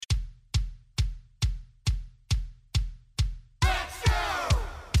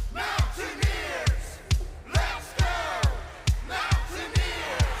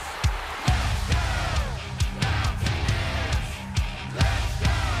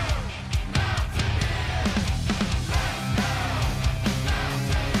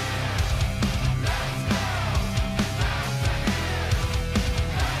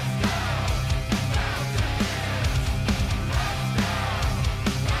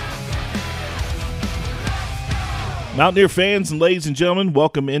Mountaineer fans and ladies and gentlemen,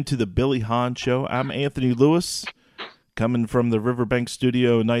 welcome into the Billy Hahn Show. I'm Anthony Lewis, coming from the Riverbank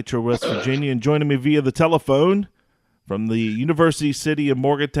Studio in Nitro, West Virginia, and joining me via the telephone from the University City of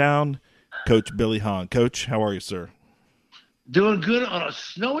Morgantown, Coach Billy Hahn. Coach, how are you, sir? Doing good on a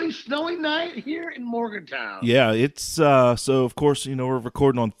snowy night here in Morgantown. Yeah, it's so of course, we're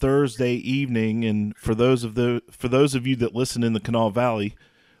recording on Thursday evening, and for those of you that listen in the Kanawha Valley,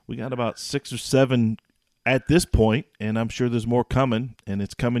 we got about 6 or 7 at this point, and I'm sure there's more coming, and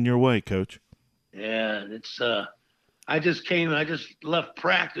it's coming your way, Coach. Yeah, it's I just left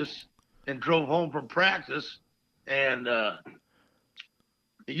practice and drove home from practice, and it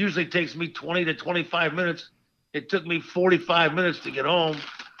usually takes me 20 to 25 minutes. It took me 45 minutes to get home.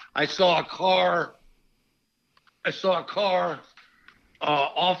 I saw a car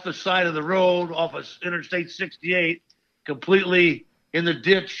off the side of the road, off of Interstate 68, completely in the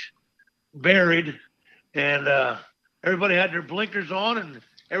ditch, buried. And everybody had their blinkers on, and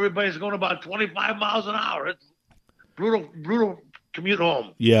everybody's going about 25 miles an hour. It's brutal commute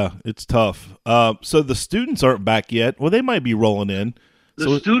home. Yeah, it's tough. So the students aren't back yet. Well, they might be rolling in.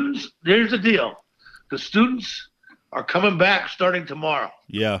 Students, here's the deal. The students are coming back starting tomorrow.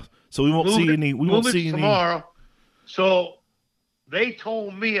 Yeah, so we won't see any. We won't see any tomorrow. So they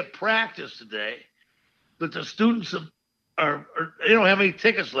told me at practice today that the students are they don't have any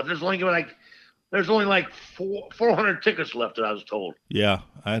tickets left. There's only like 400 tickets left that I was told. Yeah,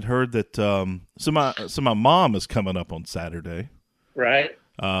 I'd heard that. So my mom is coming up on Saturday. Right.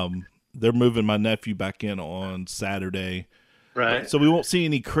 They're moving my nephew back in on Saturday. Right. So we won't see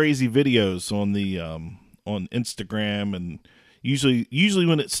any crazy videos on the on Instagram, and usually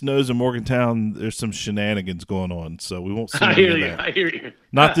when it snows in Morgantown, there's some shenanigans going on. So we won't see. I hear you.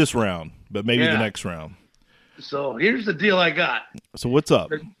 Not this round, but maybe the next round. So here's the deal I got. So what's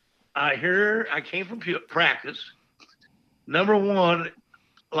up? I came from practice. Number one,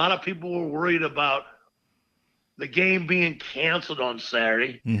 a lot of people were worried about the game being canceled on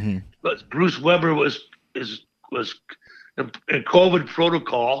Saturday, but Bruce Weber was in COVID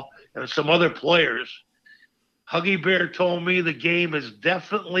protocol, and some other players. Huggy Bear told me the game is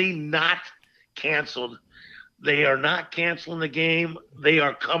definitely not canceled. They are not canceling the game. They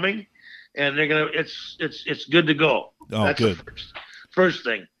are coming, and they're gonna. It's good to go. Oh, that's good. The first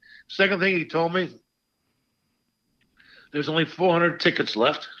thing. Second thing he told me, there's only 400 tickets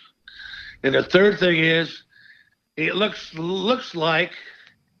left. And the third thing is, it looks like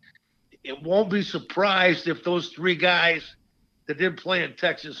it won't be surprised if those 3 guys that did play in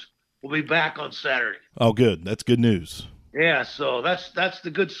Texas will be back on Saturday. Oh, good. That's good news. Yeah, so that's the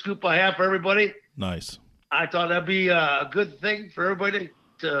good scoop I have for everybody. Nice. I thought that'd be a good thing for everybody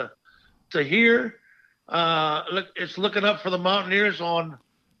to hear. It's looking up for the Mountaineers on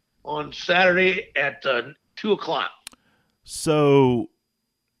Saturday at 2:00. So,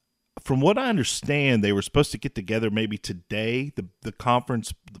 from what I understand, they were supposed to get together maybe today, the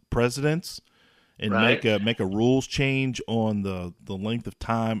conference presidents, and make a rules change on the length of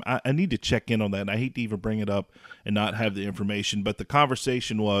time. I need to check in on that. And I hate to even bring it up and not have the information, but the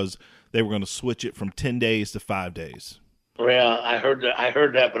conversation was they were going to switch it from 10 days to 5 days. Yeah, I heard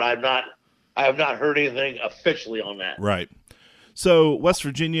that, but I have not heard anything officially on that. Right. So West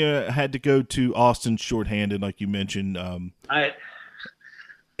Virginia had to go to Austin shorthanded, like you mentioned. And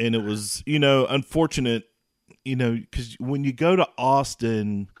it was, unfortunate, because when you go to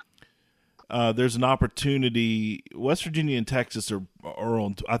Austin, there's an opportunity. West Virginia and Texas are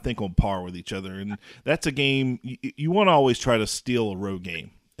on, I think, on par with each other, and that's a game you want to always try to steal a road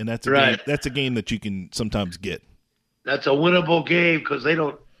game, and that's a game that you can sometimes get. That's a winnable game because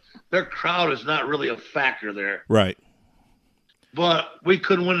their crowd is not really a factor there. Right. But we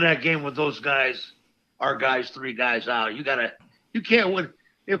couldn't win that game with those guys, our guys, 3 guys out. You can't win.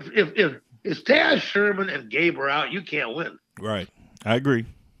 If Taz Sherman and Gabe are out, you can't win. Right. I agree.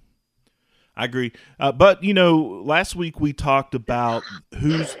 But, last week we talked about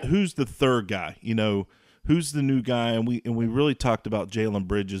who's the third guy, who's the new guy. And we really talked about Jalen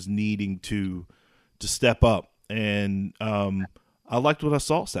Bridges needing to step up. And I liked what I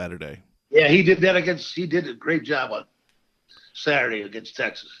saw Saturday. Yeah, he did a great job on Saturday against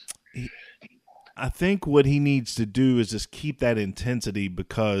Texas. I think what he needs to do is just keep that intensity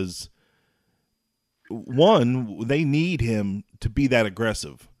because, one, they need him to be that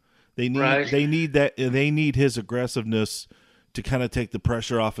aggressive. They need his aggressiveness to kind of take the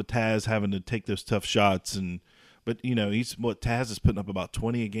pressure off of Taz having to take those tough shots. But Taz is putting up about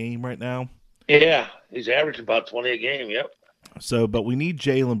 20 a game right now. Yeah, he's averaging about 20 a game. Yep. So, but we need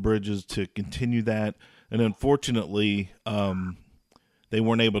Jalen Bridges to continue that. And unfortunately, they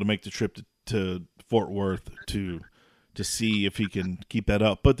weren't able to make the trip to Fort Worth to to see if he can keep that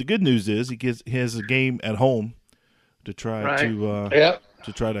up. But the good news is he has a game at home to try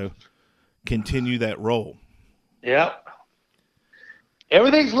to continue that role. Yep.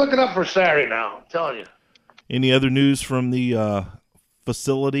 Everything's looking up for Saturday now, I'm telling you. Any other news from the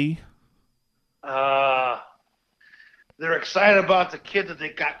facility? They're excited about the kid that they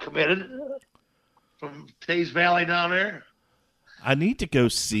got committed from Taze Valley down there. I need to go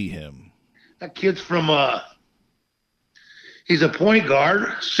see him. That kid's from he's a point guard,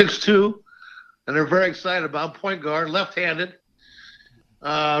 6'2", and they're very excited about him. Point guard, left-handed.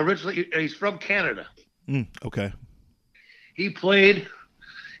 Originally, he's from Canada. Okay. He played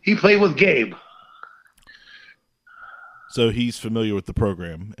with Gabe. So he's familiar with the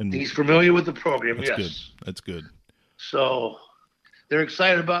program. And he's familiar with the program, that's yes. Good. That's good. So they're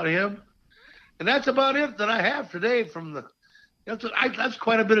excited about him. And that's about it that I have today from the that's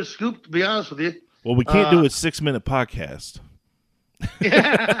quite a bit of scoop, to be honest with you. Well, we can't do a 6-minute podcast.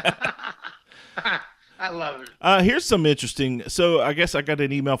 I love it. Here's some interesting. So I guess I got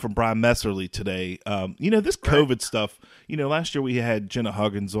an email from Brian Messerly today. This COVID stuff, last year we had Jenna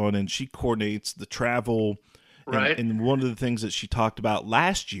Huggins on, and she coordinates the travel. Right. And one of the things that she talked about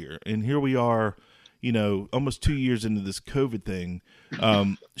last year, and here we are, almost 2 years into this COVID thing.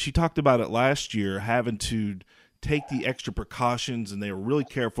 She talked about it last year, having to take the extra precautions, and they were really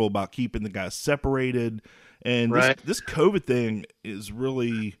careful about keeping the guys separated. And this COVID thing is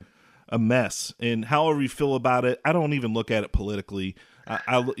really a mess. And however you feel about it, I don't even look at it politically.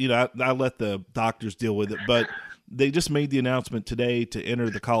 I let the doctors deal with it, but they just made the announcement today to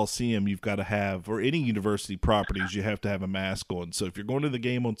enter the Coliseum. You've got to have, or any university properties, you have to have a mask on. So if you're going to the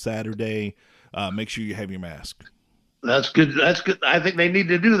game on Saturday, make sure you have your mask. That's good. That's good. I think they need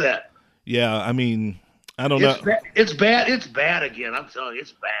to do that. Yeah. I mean, I don't know. It's bad. It's bad again. I'm telling you,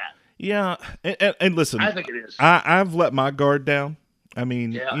 it's bad. Yeah. And listen, I think it is. I've let my guard down. I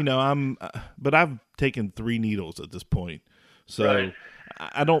mean, but I've taken 3 needles at this point. So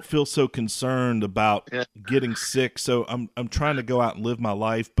I don't feel so concerned about getting sick. So I'm trying to go out and live my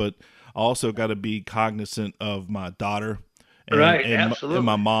life, but I also got to be cognizant of my daughter and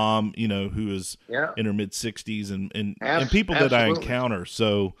my mom, who is in her mid-60s and people that I encounter.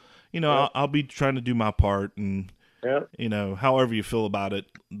 So, I'll be trying to do my part, and however you feel about it,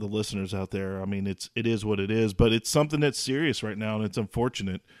 the listeners out there, I mean, it is what it is, but it's something that's serious right now, and it's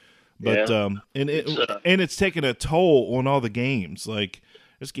unfortunate. But it's taking a toll on all the games. Like,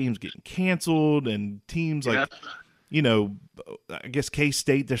 this game's getting canceled, and teams like, I guess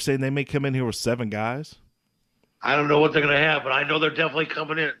K-State, they're saying they may come in here with 7 guys. I don't know what they're going to have, but I know they're definitely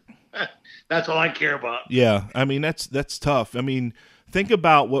coming in. That's all I care about. Yeah, I mean, that's tough. I mean, think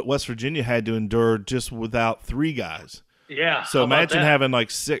about what West Virginia had to endure just without 3 guys. Yeah. So imagine having like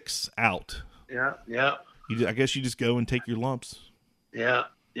 6 out. Yeah, yeah. I guess you just go and take your lumps. Yeah,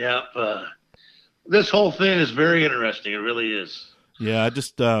 yeah. This whole thing is very interesting. It really is. Yeah, I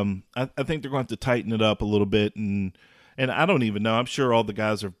just I think they're going to have to tighten it up a little bit, and I don't even know. I'm sure all the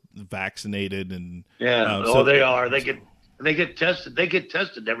guys are vaccinated, and they are. They get tested. They get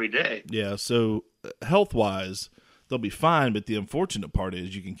tested every day. Yeah, so health wise, they'll be fine. But the unfortunate part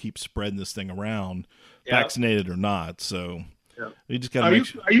is you can keep spreading this thing around, vaccinated or not. So you just got to make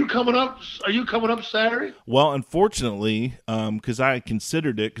sure. Are you coming up? Are you coming up Saturday? Well, unfortunately, because I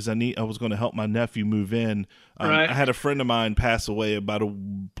considered it, because I was going to help my nephew move in. I had a friend of mine pass away about a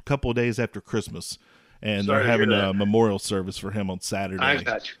couple of days after Christmas, and they're having a memorial service for him on Saturday. I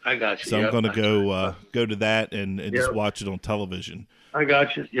got you. So I'm going to go to that and just watch it on television. I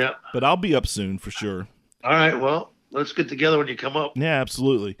got you. Yeah. But I'll be up soon for sure. All right. Well, let's get together when you come up. Yeah,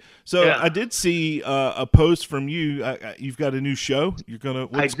 absolutely. So I did see a post from you. You've got a new show. You're gonna.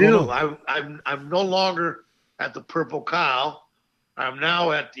 I do. I'm no longer at the Purple Cow. I'm now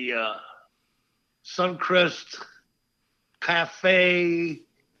at the Suncrest Cafe.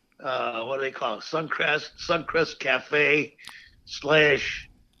 What do they call it? Suncrest Cafe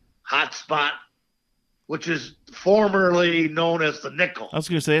 / Hotspot, which is formerly known as the Nickel. I was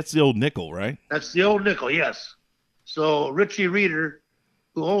going to say that's the old Nickel, right? That's the old Nickel. Yes. So Richie Reeder,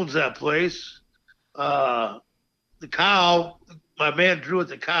 who owns that place, the Cow, my man Drew at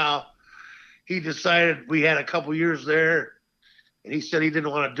the Cow, he decided we had a couple years there, and he said he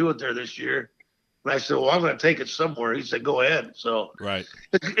didn't want to do it there this year. And I said, well, I'm going to take it somewhere. He said, go ahead. So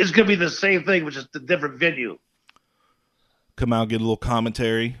it's going to be the same thing, but just a different venue. Come out, get a little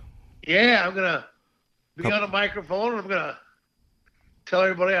commentary. Yeah, I'm going to be on a microphone, and I'm going to tell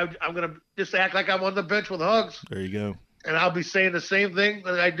everybody I'm going to just act like I'm on the bench with Hugs. There you go. And I'll be saying the same thing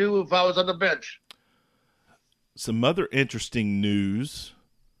that I do if I was on the bench. Some other interesting news.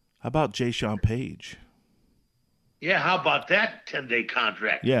 How about Jay Sean Page? Yeah, how about that 10-day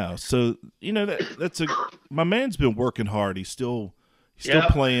contract? Yeah, so that's my man's been working hard. He's still Yep.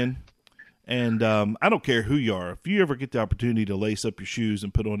 playing, and I don't care who you are. If you ever get the opportunity to lace up your shoes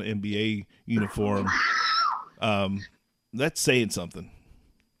and put on an NBA uniform, that's saying something.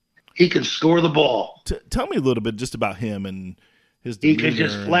 He can score the ball. Tell me a little bit just about him and his He demeanor. can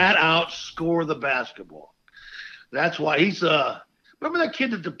just flat out score the basketball. That's why he's remember that kid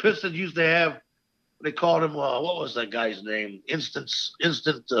that the Pistons used to have? They called him what was that guy's name? Instant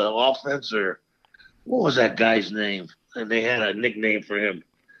offense, or what was that guy's name? And they had a nickname for him.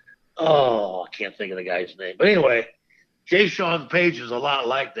 Oh, I can't think of the guy's name. But anyway, Jay-Sean Page is a lot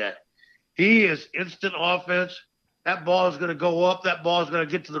like that. He is instant offense. That ball is going to go up. That ball is going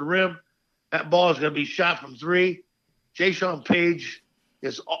to get to the rim. That ball is going to be shot from three. Jay-Sean Page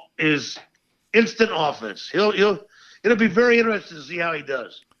is instant offense. It'll be very interesting to see how he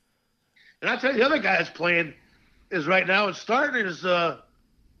does. And I tell you, the other guy that's playing is right now and starting is Deuce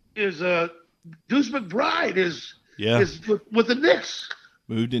McBride is with the Knicks.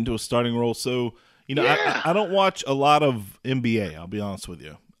 Moved into a starting role. So, Yeah. I don't watch a lot of NBA, I'll be honest with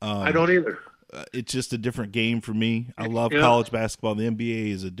you. I don't either. It's just a different game for me. I love college basketball. The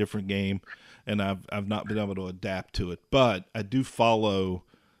NBA is a different game, and I've not been able to adapt to it. But I do follow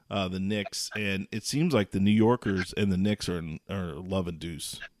the Knicks, and it seems like the New Yorkers and the Knicks are loving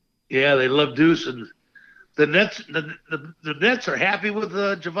Deuce. Yeah, they love Deuce, and the Nets. The Nets are happy with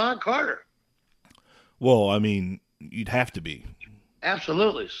Javon Carter. Well, I mean, you'd have to be.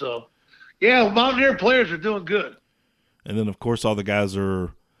 Absolutely. So, yeah, Mountaineer players are doing good. And then, of course, all the guys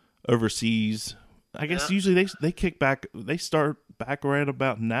are overseas. I guess usually they kick back. They start back right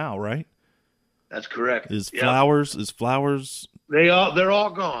about now, right? That's correct. Is Flowers? They're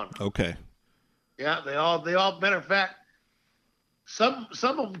all gone. Okay. Yeah, they all. Matter of fact, some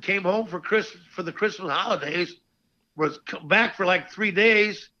of them came home for the Christmas holidays, was back for like 3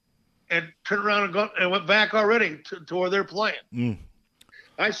 days, and turned around and went back already to where they're playing. Mm.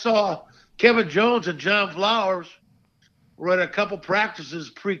 I saw Kevin Jones and John Flowers were at a couple practices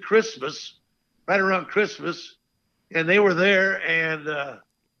pre-Christmas, right around Christmas, and they were there, and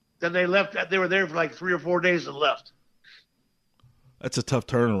then they left. They were there for like 3 or 4 days and left. That's a tough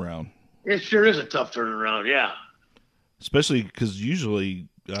turnaround. It sure is a tough turnaround, yeah. Especially because usually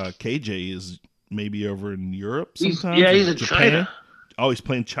KJ is maybe over in Europe sometimes. He's in China. Oh, he's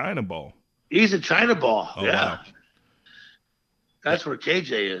playing China ball. He's in China ball. Oh, yeah. wow. That's where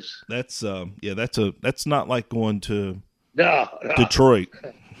KJ is. That's not like going to No. Detroit.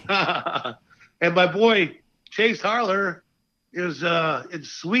 And my boy Chase Harler is in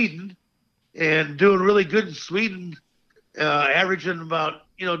Sweden and doing really good in Sweden, averaging about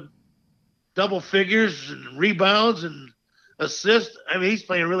double figures and rebounds and assists. I mean, he's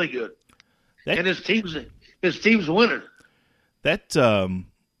playing really good, and his team's winning. That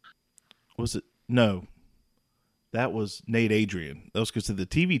was it? No, that was Nate Adrian. That was because of the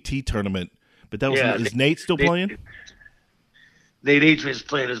TVT tournament. But that was is Nate still playing? Nate Adrian's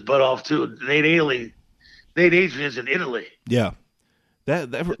playing his butt off too. Nate Adrian's in Italy. Yeah,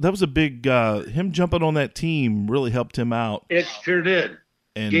 that was a big. Him jumping on that team really helped him out. It sure did.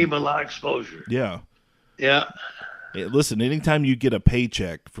 And gave him a lot of exposure. Yeah. Yeah. Hey, listen, anytime you get a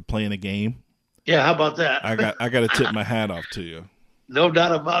paycheck for playing a game. Yeah, how about that? I got to tip my hat off to you. No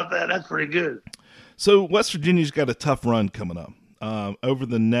doubt about that. That's pretty good. So West Virginia's got a tough run coming up. Over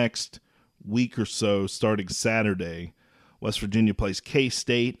the next week or so, starting Saturday, West Virginia plays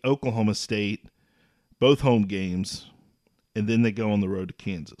K-State, Oklahoma State, both home games, and then they go on the road to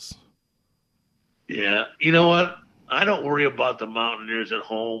Kansas. Yeah. You know what? I don't worry about the Mountaineers at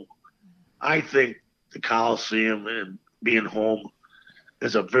home. I think the Coliseum and being home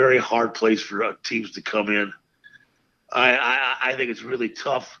is a very hard place for teams to come in. I think it's really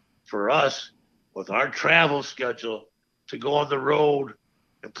tough for us with our travel schedule to go on the road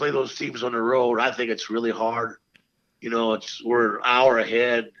and play those teams on the road. I think it's really hard. We're an hour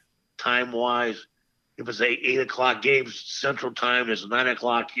ahead time-wise. If it's 8 o'clock games Central Time, it's 9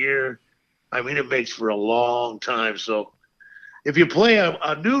 o'clock here. I mean, it makes for a long time. So if you play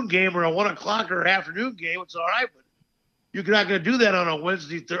a noon game or a 1 o'clock or afternoon game, it's all right. But you're not going to do that on a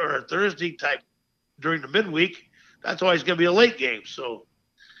Wednesday or a Thursday type during the midweek. That's always going to be a late game. So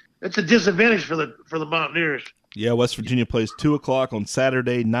it's a disadvantage for the Mountaineers. Yeah, West Virginia plays 2 o'clock on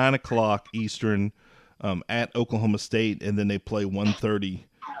Saturday, 9 o'clock Eastern at Oklahoma State, and then they play 1:30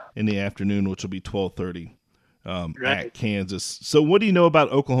 in the afternoon, which will be 12:30 at Kansas. So what do you know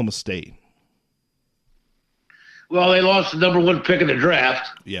about Oklahoma State? Well, they lost the number 1 pick in the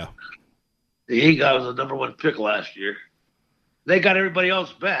draft. Yeah. The Eagles was the number 1 pick last year. They got everybody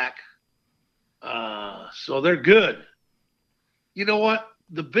else back. So they're good. You know what?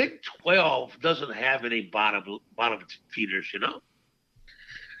 The Big 12 doesn't have any bottom feeders.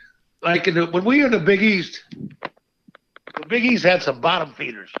 Like when we were in the Big East had some bottom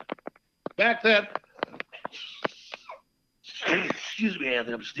feeders. Back then, excuse me,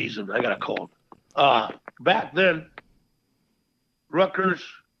 Anthony, I'm sneezing. I got a cold. Back then, Rutgers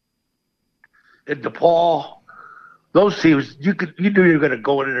and DePaul, those teams, you knew you were going to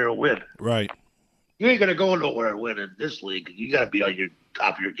go in there and win. Right. You ain't going to go nowhere and win in this league. You got to be on your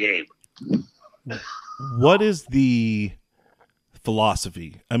top of your game. What is the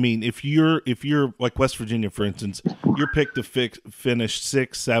philosophy? I mean, if you're like West Virginia, for instance, you're picked to finish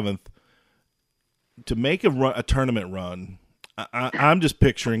 6th, 7th, to make a tournament run, I'm just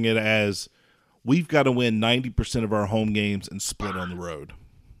picturing it as we've got to win 90% of our home games and split on the road.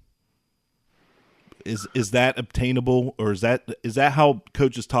 Is that obtainable, or is that how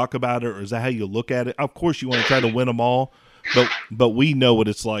coaches talk about it, or is that how you look at it? Of course, you want to try to win them all, but we know what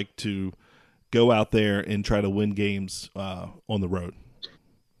it's like to go out there and try to win games on the road.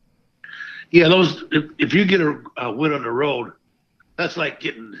 Yeah, if you get a win on the road, that's like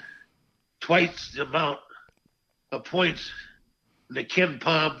getting twice the amount of points in the Ken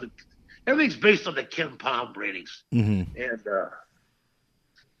Palm. Everything's based on the Ken Palm ratings. Mm-hmm. And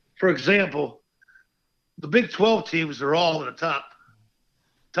for example, the Big 12 teams are all in the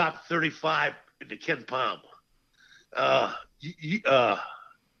top 35 in the Ken Palm.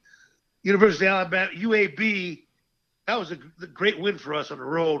 University of Alabama, UAB, that was a great win for us on the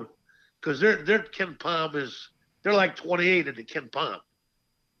road because their Ken Palm they're like 28 in the Ken Palm.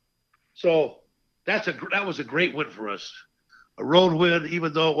 So that was a great win for us, a road win,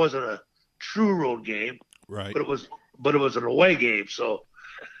 even though it wasn't a true road game, right? But it was an away game. So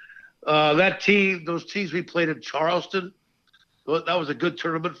those teams we played in Charleston, that was a good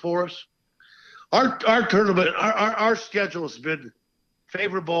tournament for us. Our tournament, our schedule has been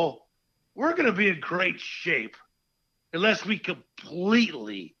favorable. We're going to be in great shape unless we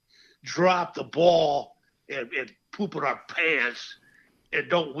completely drop the ball and poop in our pants and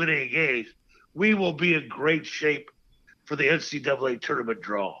don't win any games. We will be in great shape for the NCAA tournament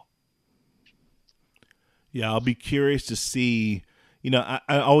draw. Yeah, I'll be curious to see. I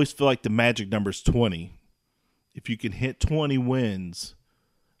always feel like the magic number is 20. If you can hit 20 wins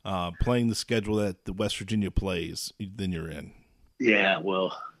playing the schedule that the West Virginia plays, then you're in. Yeah,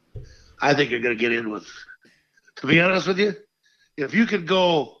 well, I think you're going to get in with, to be honest with you, if you could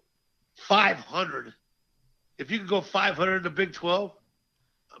go 500, in the Big 12,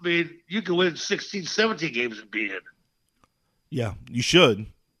 I mean, you can win 16, 17 games and be in. Yeah, you should.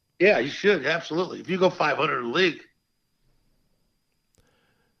 Yeah, you should, absolutely. If you go 500 in the league.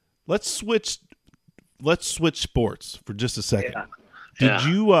 Let's switch sports for just a second. Yeah. Did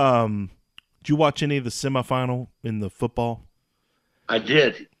you watch any of the semifinal in the football? I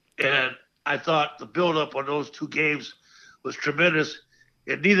did, and I thought the build-up on those two games was tremendous,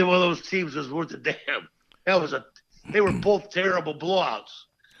 and neither one of those teams was worth a damn. They were both terrible blowouts.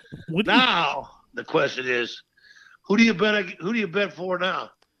 The question is, who do you bet for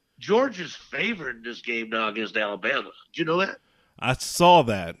now? Georgia's favored in this game now against Alabama. Did you know that? I saw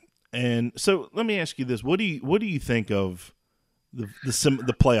that, and so let me ask you this: what do you think of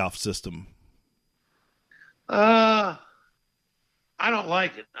the playoff system? I don't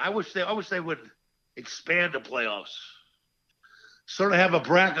like it. I wish they would expand the playoffs. Sort of have a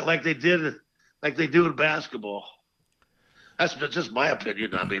bracket like they do in basketball. That's just my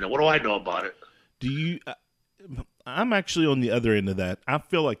opinion. I mean, what do I know about it? I'm actually on the other end of that. I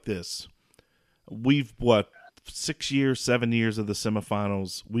feel like this. We've 7 years of the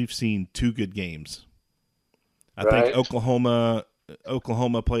semifinals. We've seen two good games. I think Oklahoma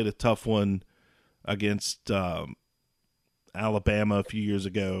played a tough one against Alabama a few years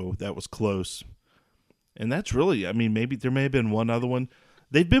ago. That was close. And that's really, I mean, maybe there may have been one other one.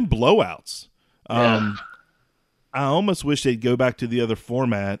 They've been blowouts. Yeah. I almost wish they'd go back to the other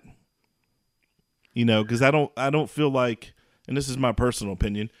format, because I don't feel like, and this is my personal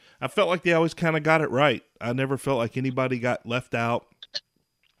opinion, I felt like they always kind of got it right. I never felt like anybody got left out.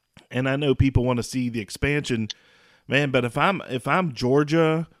 And I know people want to see the expansion, man, but if I'm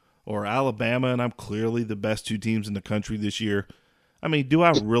Georgia or Alabama and I'm clearly the best two teams in the country this year, I mean, do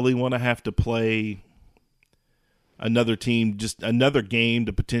I really want to have to play another team, just another game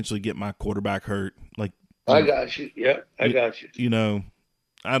to potentially get my quarterback hurt? Like, I got you. Yeah, I got you.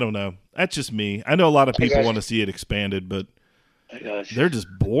 I don't know. That's just me. I know a lot of people want to see it expanded, but they're just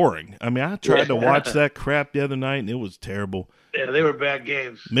boring. I mean, I tried to watch that crap the other night, and it was terrible. Yeah, they were bad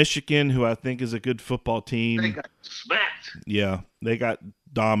games. Michigan, who I think is a good football team. They got smacked. Yeah, they got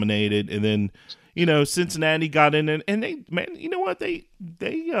dominated, and then Cincinnati got in and they, man, you know what, they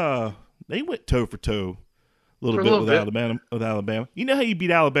went toe for toe a little bit with Alabama. You know how you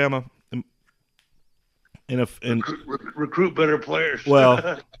beat Alabama and recruit better players.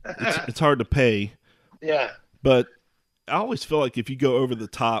 Well, it's hard to pay. Yeah, but I always feel like if you go over the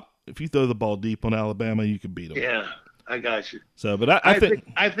top, if you throw the ball deep on Alabama, you can beat them. Yeah, I got you. So, but I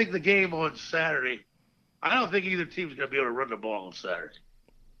think the game on Saturday, I don't think either team's going to be able to run the ball on Saturday.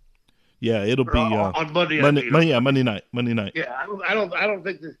 Yeah, it'll be on Monday. Monday night. Yeah,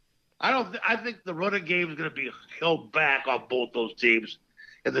 I think the running game is going to be held back on both those teams,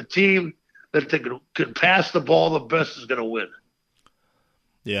 and the team that can pass the ball the best is going to win.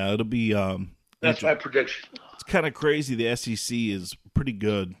 Yeah, it'll be. That's my prediction. It's kind of crazy. The SEC is pretty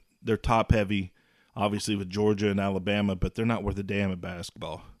good. They're top heavy, obviously with Georgia and Alabama, but they're not worth a damn at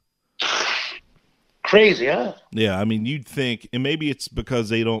basketball. Crazy, huh? Yeah, I mean, you'd think, and maybe it's because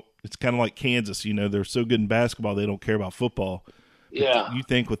they don't. It's kind of like Kansas. They're so good in basketball, they don't care about football. Yeah. You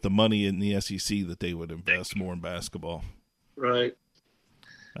think with the money in the SEC that they would invest more in basketball. Right.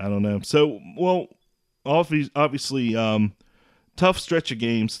 I don't know. So, well, obviously, tough stretch of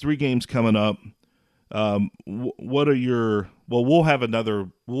games. 3 games coming up. What are your? Well, we'll have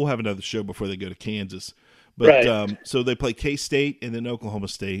another show before they go to Kansas. But right. So they play K-State and then Oklahoma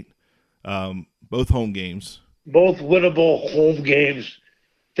State. Both home games. Both winnable home games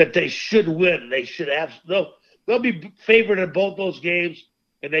that they should win. They should have. They'll be favored in both those games,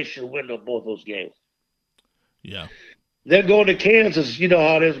 and they should win both those games. Yeah. Then going to Kansas, you know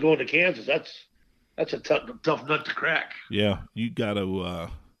how it is going to Kansas. That's a tough nut to crack. Yeah, you got to,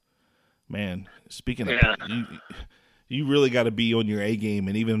 man. Speaking of, you really got to be on your A game,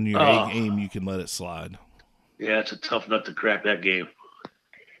 and even on your A game, you can let it slide. Yeah, it's a tough nut to crack, that game.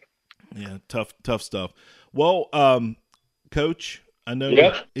 Yeah, tough stuff. Well, Coach, I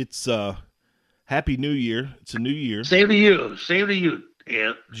know it's Happy New Year. It's a new year. Same to you.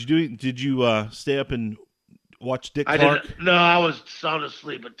 Yeah. Did you stay up and watch Dick Clark? No, I was sound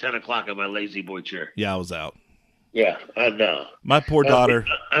asleep at 10 o'clock in my lazy boy chair. Yeah, I was out. Yeah, I know. My poor daughter.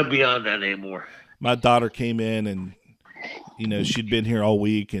 I'm beyond that anymore. My daughter came in and, she'd been here all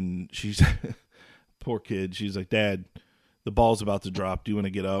week, and she's poor kid. She's like, "Dad, the ball's about to drop. Do you want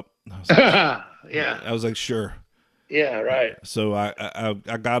to get up?" I was like, yeah. I was like, "Sure." Yeah, right. So I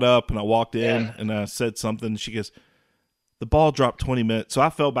got up and I walked in and I said something. She goes, "The ball dropped 20 minutes." So I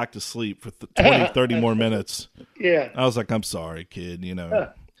fell back to sleep for 20, 30 more minutes. Yeah. I was like, "I'm sorry, kid."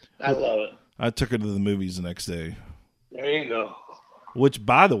 I love it. I took her to the movies the next day. There you go. Which,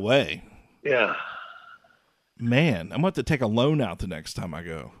 by the way. Yeah. Man, I'm going to have to take a loan out the next time I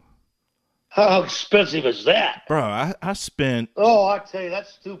go. How expensive is that? Bro, I spent. Oh, I tell you,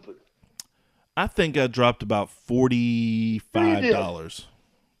 that's stupid. I think I dropped about $45.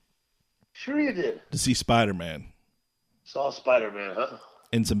 Sure you did. To see Spider-Man. Saw Spider-Man, huh?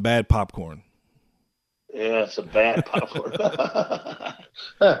 And some bad popcorn. Yeah, some bad popcorn.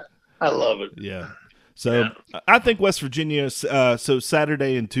 I love it. Yeah. So I think West Virginia, so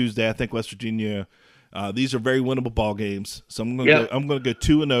Saturday and Tuesday, I think West Virginia, these are very winnable ball games. So I'm going to go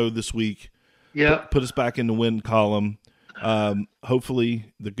 2-0 this week. Yeah. Put us back in the win column.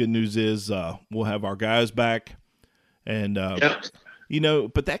 Hopefully the good news is we'll have our guys back, and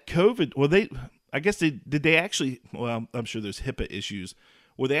but that COVID, did they actually, well, I'm sure there's HIPAA issues.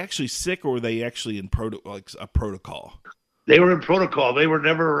 Were they actually sick, or were they actually in a protocol? They were in protocol. They were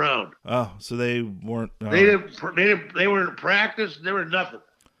never around. Oh, so they weren't. They were in practice. They were nothing.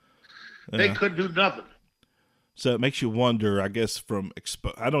 They couldn't do nothing. So it makes you wonder, I guess,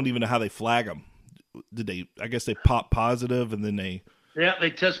 I don't even know how they flag them. I guess they pop positive and then they. Yeah,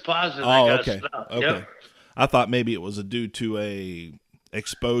 they test positive. Oh, okay. Okay. Yep. I thought maybe it was due to a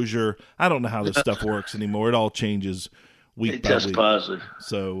exposure. I don't know how this stuff works anymore. It all changes week by week. They test positive.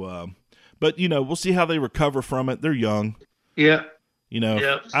 So, but we'll see how they recover from it. They're young. Yeah.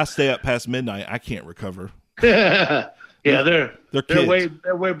 I stay up past midnight, I can't recover. Yeah, they're kids.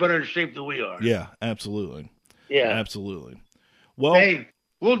 way better in shape than we are. Yeah, absolutely. Yeah, absolutely. Well, hey,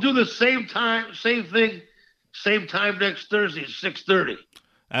 we'll do the same time, same thing, same time next Thursday at 6:30.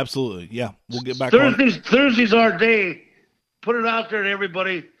 Absolutely. Yeah, we'll get back. Thursday's our day. Put it out there to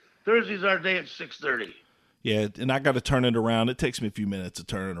everybody. Thursday's our day at 6:30. Yeah, and I got to turn it around. It takes me a few minutes to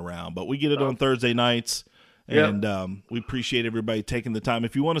turn it around, but we get it on Thursday nights. And we appreciate everybody taking the time.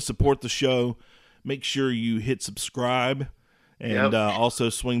 If you want to support the show, make sure you hit subscribe and also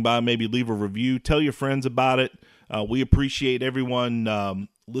swing by, maybe leave a review. Tell your friends about it. We appreciate everyone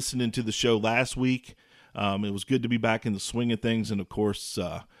listening to the show last week. It was good to be back in the swing of things. And, of course,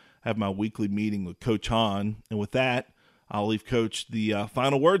 have my weekly meeting with Coach Hahn. And with that, I'll leave Coach the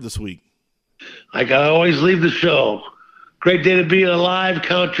final word this week. Like I always leave the show. Great day to be alive.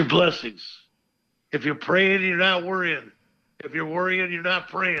 Count your blessings. If you're praying, you're not worrying. If you're worrying, you're not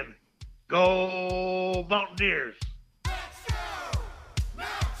praying. Go Mountaineers.